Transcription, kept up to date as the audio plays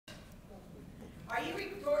Are you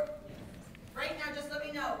right now, just let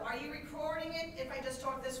me know. Are you recording it if I just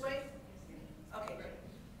talk this way? Okay, great.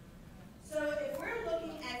 So if you're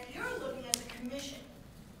looking at the commission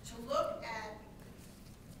to look at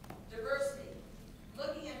diversity,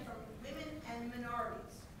 looking at from women and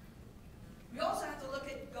minorities, we also have to look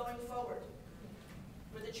at going forward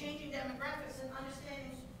with the changing demographics and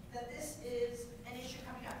understanding that this is an issue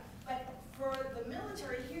coming up. But for the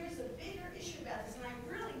military, here's a bigger issue about this, and I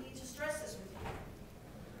really need to stress this with you.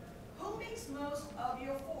 Who makes most of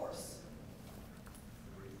your force?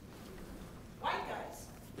 White guys.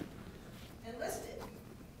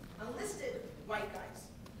 Enlisted white guys,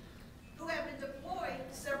 who have been deployed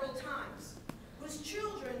several times, whose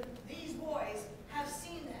children, these boys, have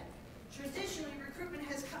seen that. Traditionally, recruitment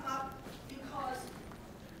has come up because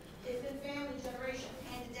it's been family generation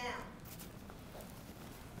handed down.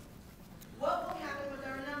 What will happen with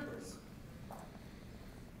our numbers?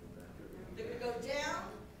 They're going to go down,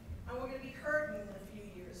 and we're going to be hurting in a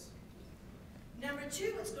few years. Number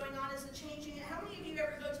two, what's going on is the changing. How many of you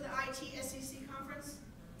ever go to the IT SEC conference?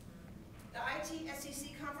 The IT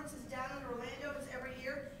SEC conference is down in Orlando. It's every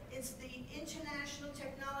year. It's the International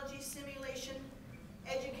Technology Simulation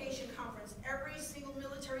Education Conference. Every single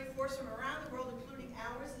military force from around the world, including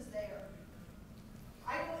ours, is there.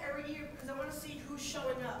 I go every year because I want to see who's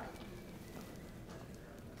showing up.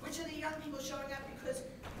 Which are the young people showing up? Because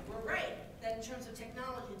we're right that in terms of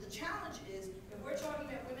technology, the challenge is, if we're talking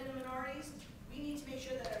about women and minorities, we need to make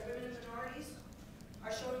sure that our women and minorities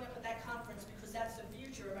are showing up at that conference, because that's the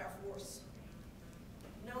future of our force.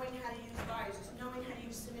 Knowing how to use visors, knowing how to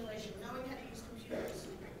use simulation, knowing how to use computers.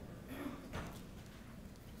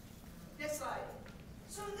 Next slide.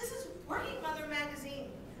 So this is Working Mother magazine,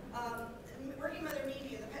 Working Mother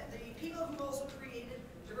Media, the people who also created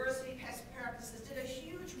diversity best practices, did a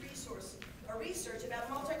huge research about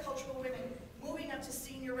multicultural women moving up to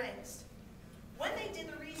senior ranks. When they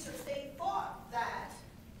did the research, they thought that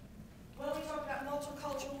when we talk about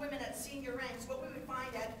multicultural women at senior ranks, what we would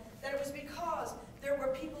find out that it was because there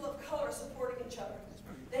were people of color supporting each other.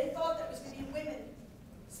 They thought that it was going to be women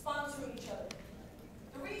sponsoring each other.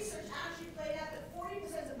 The research actually played out that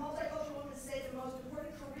 40% of multicultural women say the most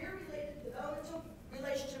important career-related developmental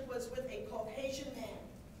relationship was with a Caucasian man.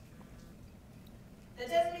 That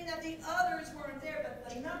doesn't mean that the others weren't there, but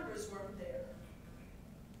the numbers weren't there.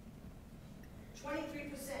 23%,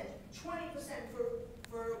 20%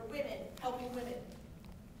 for women, helping women.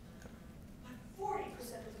 But 40%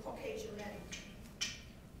 of Caucasian men.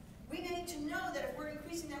 We need to know that if we're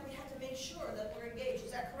increasing that, we have to make sure that we're engaged.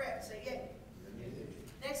 Is that correct? Say yay.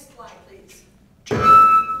 Next slide, please.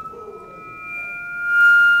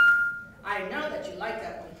 I know that you like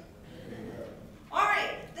that one. All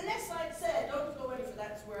right, the next slide said, don't go any further,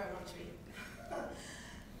 that's where I want to be.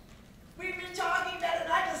 We've been talking about it,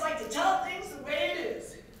 and I just like to tell things the way it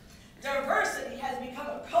is. Diversity has become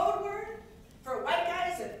a code word for white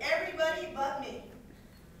guys and everybody but me.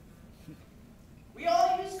 We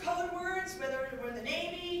all use code words, whether we're in the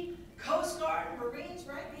Navy, Coast Guard, Marines,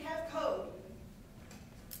 right? We have code.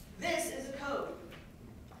 This is a code.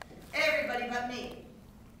 Everybody but me.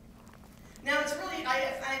 Now it's really, I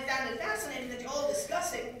found it fascinating that you're all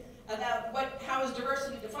discussing about how is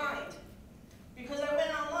diversity defined. Because I went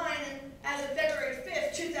online, and as of February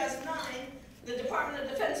 5th, 2009, the Department of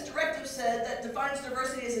Defense directive said that defines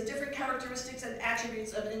diversity as the different characteristics and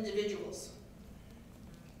attributes of individuals.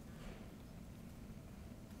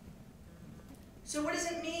 So what does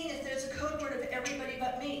it mean if there's a code word of everybody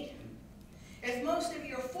but me? If most of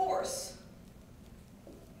your force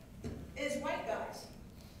is white guys,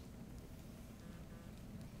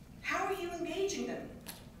 how are you engaging them?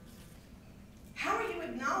 How are you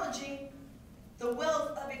acknowledging the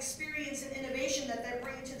wealth of experience and innovation that they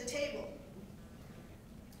bring to the table?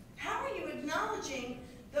 How are you acknowledging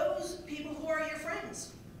those people who are your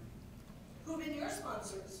friends, who've been your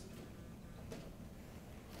sponsors?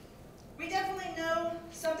 We definitely know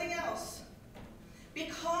something else.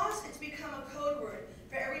 Because it's become a code word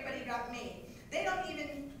for everybody but me, they don't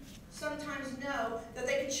even sometimes know that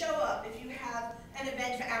they can show up if you have an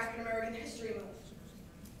event for African American History Month.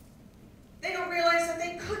 They don't realize that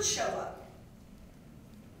they could show up.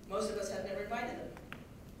 Most of us have never invited them.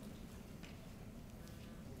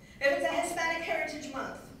 If it's a Hispanic Heritage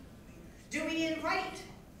Month, do we invite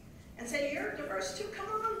and say, you're diverse too, come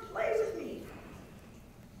on, play with me?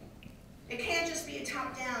 It can't just be a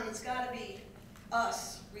top-down, it's got to be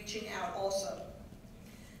us reaching out also.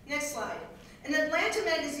 Next slide. In Atlanta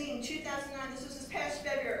Magazine, 2009, this was this past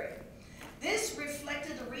February, this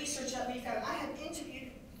reflected the research that we found. I have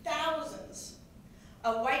interviewed thousands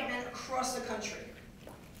of white men across the country.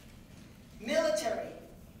 Military,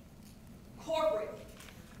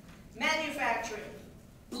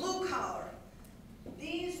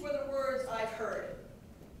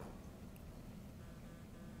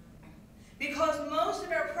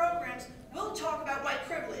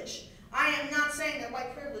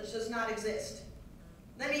 exist.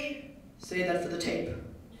 Let me say that for the tape.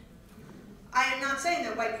 I am not saying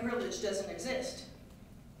that white privilege doesn't exist.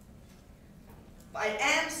 What I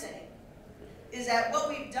am saying is that what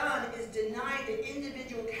we've done is deny the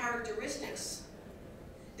individual characteristics,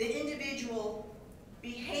 the individual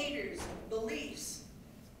behaviors, beliefs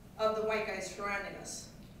of the white guys surrounding us.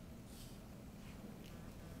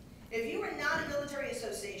 If you were not a military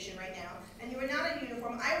association right now, and you were not in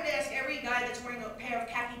uniform, I would ask every guy that's wearing a pair of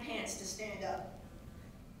khaki pants to stand up.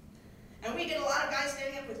 And we get a lot of guys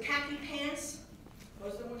standing up with khaki pants.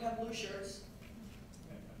 Most of them would have blue shirts.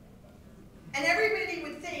 And everybody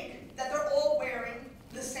would think that they're all wearing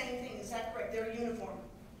the same thing. Is that correct? They're a uniform.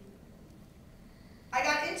 I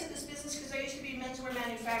got into this business because I used to be in menswear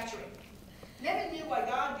manufacturing. Never knew why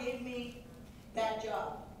God gave me that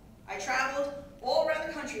job. I traveled all around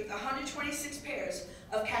the country with 126 pairs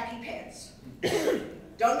of khaki pants.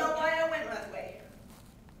 Don't know why I went that way.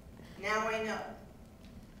 Now I know.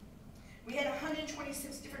 We had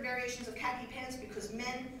 126 different variations of khaki pants because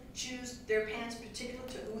men choose their pants particular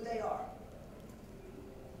to who they are.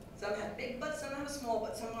 Some have big butts, some have small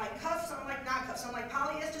butts. Some like cuffs, some like not cuffs. Some like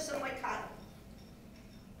polyester, some like cotton.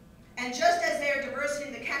 And just as they are diversity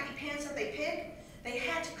in the khaki pants that they pick, they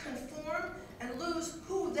had to conform and lose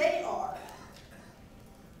who they are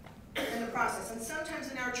in the process. And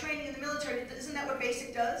sometimes in our training in the military, isn't that what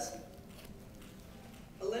basic does?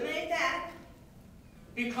 Eliminate that,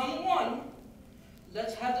 become one,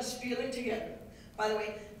 let's have this feeling together. By the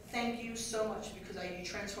way, thank you so much because you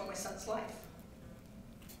transformed my son's life.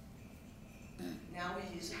 Now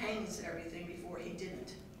he hangs and everything before he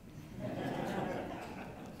didn't.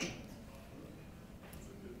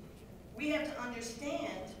 We have to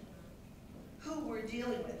understand who we're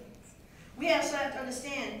dealing with. We also have to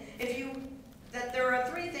understand that there are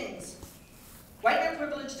three things. White man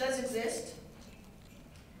privilege does exist,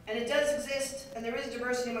 and it does exist, and there is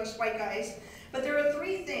diversity amongst white guys, but there are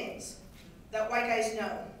three things that white guys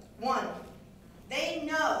know. One, they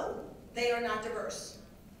know they are not diverse.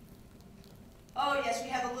 Oh yes, we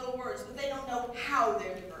have the little words, but they don't know how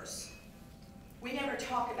they're diverse. We never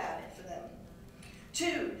talk about it for them.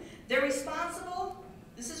 Two, they're responsible.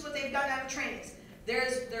 This is what they've done out of trainings.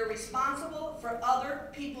 They're responsible for other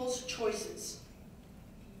people's choices.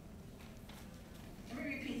 Let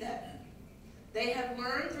me repeat that. They have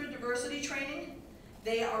learned through diversity training,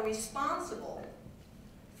 they are responsible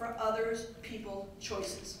for others people's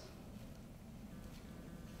choices.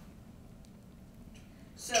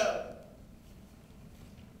 So,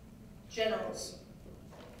 generals,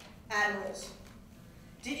 admirals,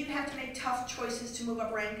 did you have to make tough choices to move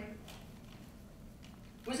up rank?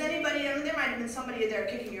 Was anybody, there might have been somebody there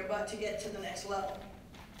kicking your butt to get to the next level.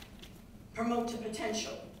 Promote to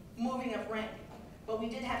potential, moving up rank. But we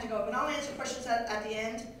did have to go up. And I'll answer questions at the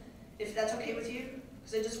end, if that's okay with you,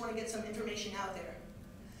 because I just want to get some information out there.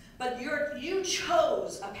 But you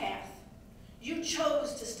chose a path. You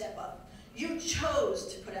chose to step up. You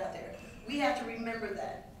chose to put out there. We have to remember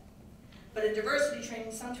that. But in diversity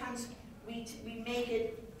training, sometimes we make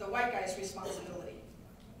it the white guy's responsibility.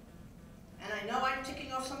 And I know I'm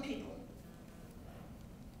ticking off some people,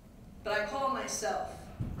 but I call myself,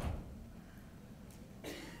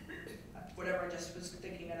 whatever I just was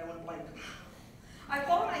thinking, I don't want to blank. I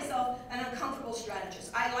call myself an uncomfortable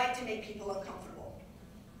strategist. I like to make people uncomfortable.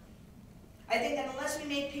 I think that unless we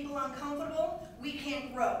make people uncomfortable, we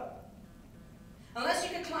can't grow. Unless you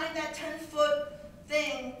can climb that 10-foot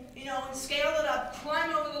thing, and scale it up,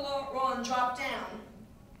 climb over the wall and drop down,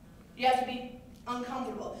 you have to be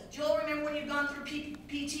uncomfortable. Do you all remember when you've gone through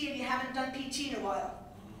PT and you haven't done PT in a while?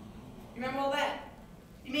 You remember all that?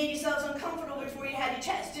 You made yourselves uncomfortable before you had your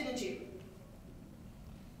test, didn't you?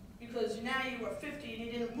 Because now you were 50 and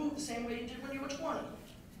you didn't move the same way you did when you were 20.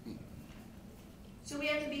 So we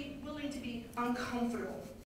have to be willing to be uncomfortable.